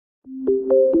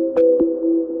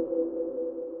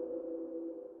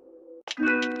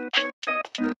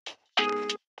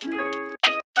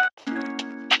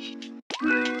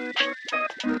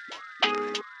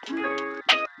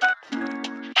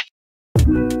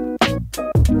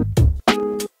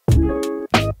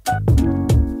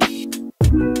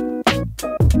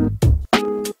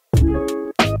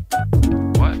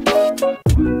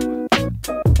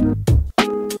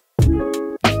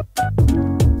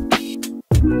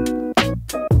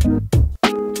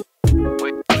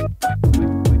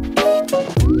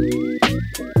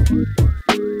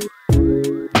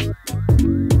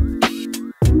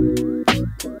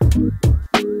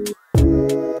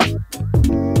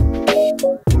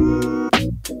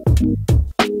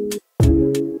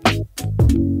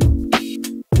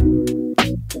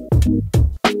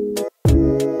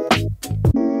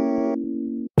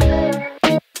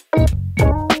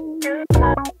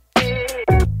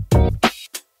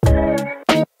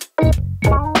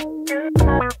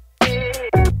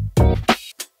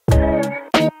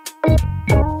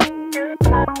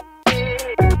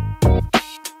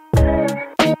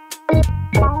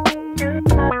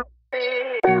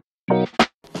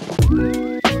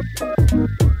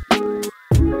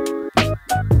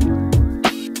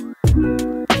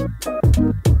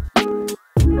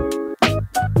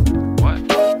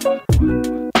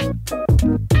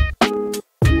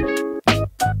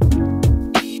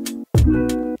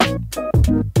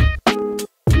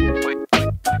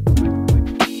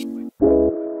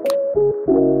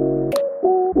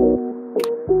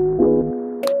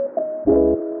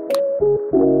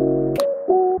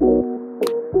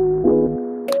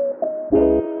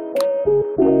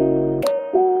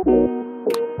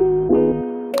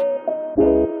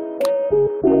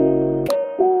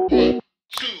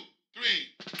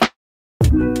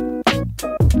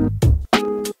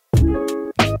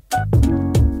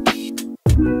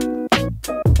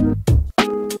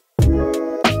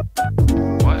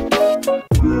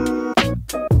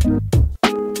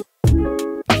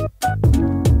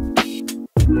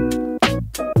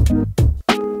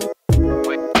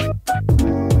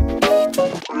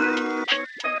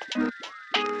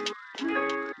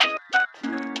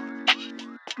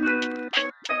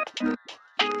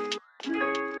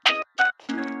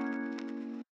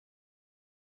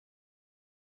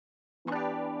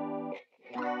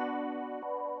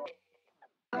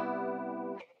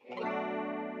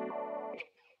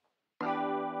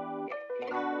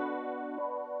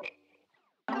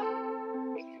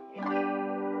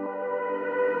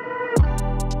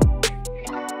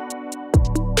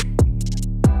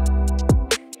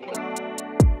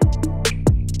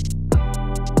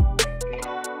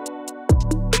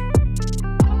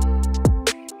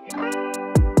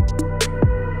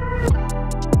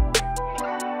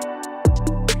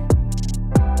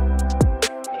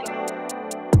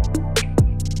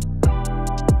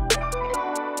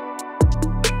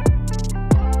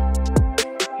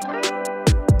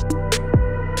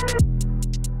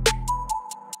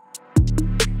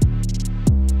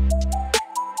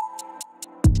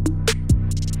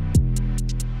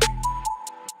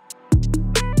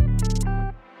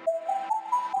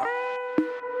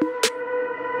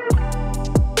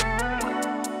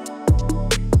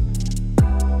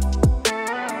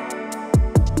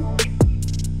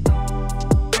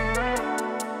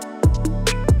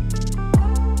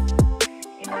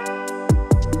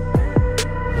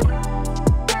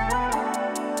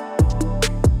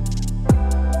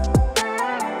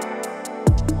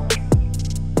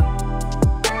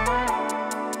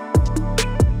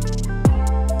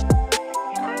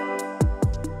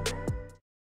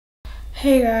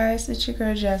Hey guys, it's your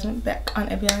girl Jasmine back on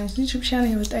Ebion's YouTube channel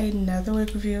here with another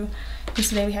wig review. And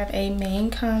today we have a main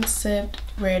concept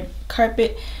red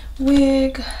carpet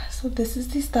wig. So this is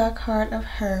the stock card of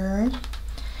her.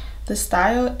 The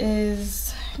style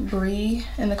is BREE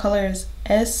and the color is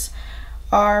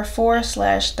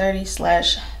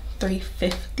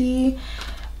SR4/30/350.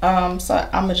 So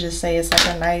I'm gonna just say it's like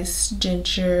a nice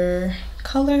ginger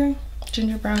color,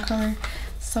 ginger brown color.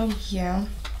 So yeah.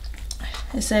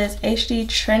 It says HD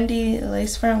Trendy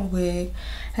lace front wig,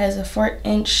 has a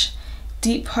 4-inch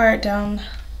deep part down.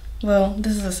 Well,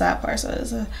 this is a side part, so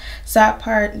it's a side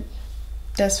part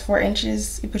that's 4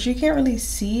 inches, but you can't really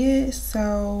see it.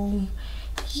 So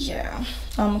yeah,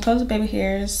 it comes with baby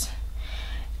hairs,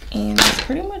 and that's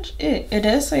pretty much it. It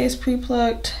does say it's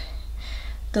pre-plucked.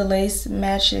 The lace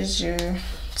matches your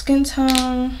skin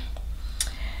tone.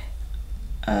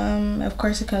 Of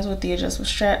course it comes with the adjustable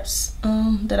straps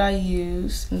that I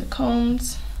use and the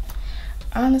combs.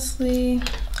 Honestly,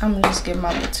 I'm gonna just give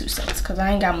my little 2 cents because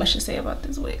I ain't got much to say about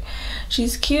this wig.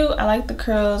 She's cute. I like the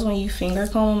curls. When you finger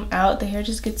comb out, the hair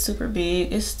just gets super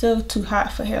big. It's still too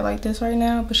hot for hair like this right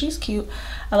now, but she's cute.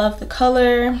 I love the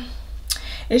color.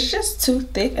 It's just too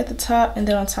thick at the top, and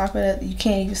then on top of that you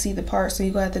can't even see the part, so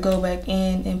you're gonna have to go back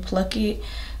in and pluck it.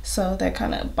 So that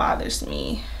kind of bothers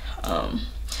me.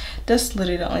 That's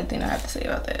literally the only thing I have to say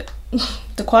about that.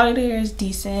 The quality of the hair is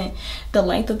decent. The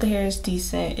length of the hair is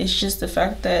decent. It's just the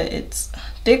fact that it's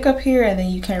thick up here and then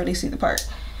you can't really see the part.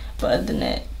 But other than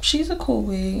that, she's a cool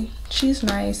wig. She's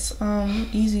nice,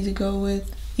 easy to go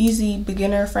with, easy,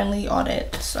 beginner friendly, all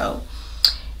that. So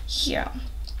yeah,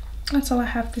 that's all I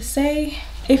have to say.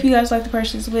 If you guys like to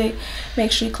purchase this wig,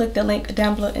 make sure you click the link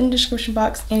down below in the description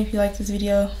box. And if you like this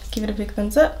video, give it a big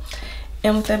thumbs up.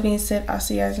 And with that being said, I'll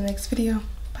see you guys in the next video.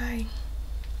 Bye.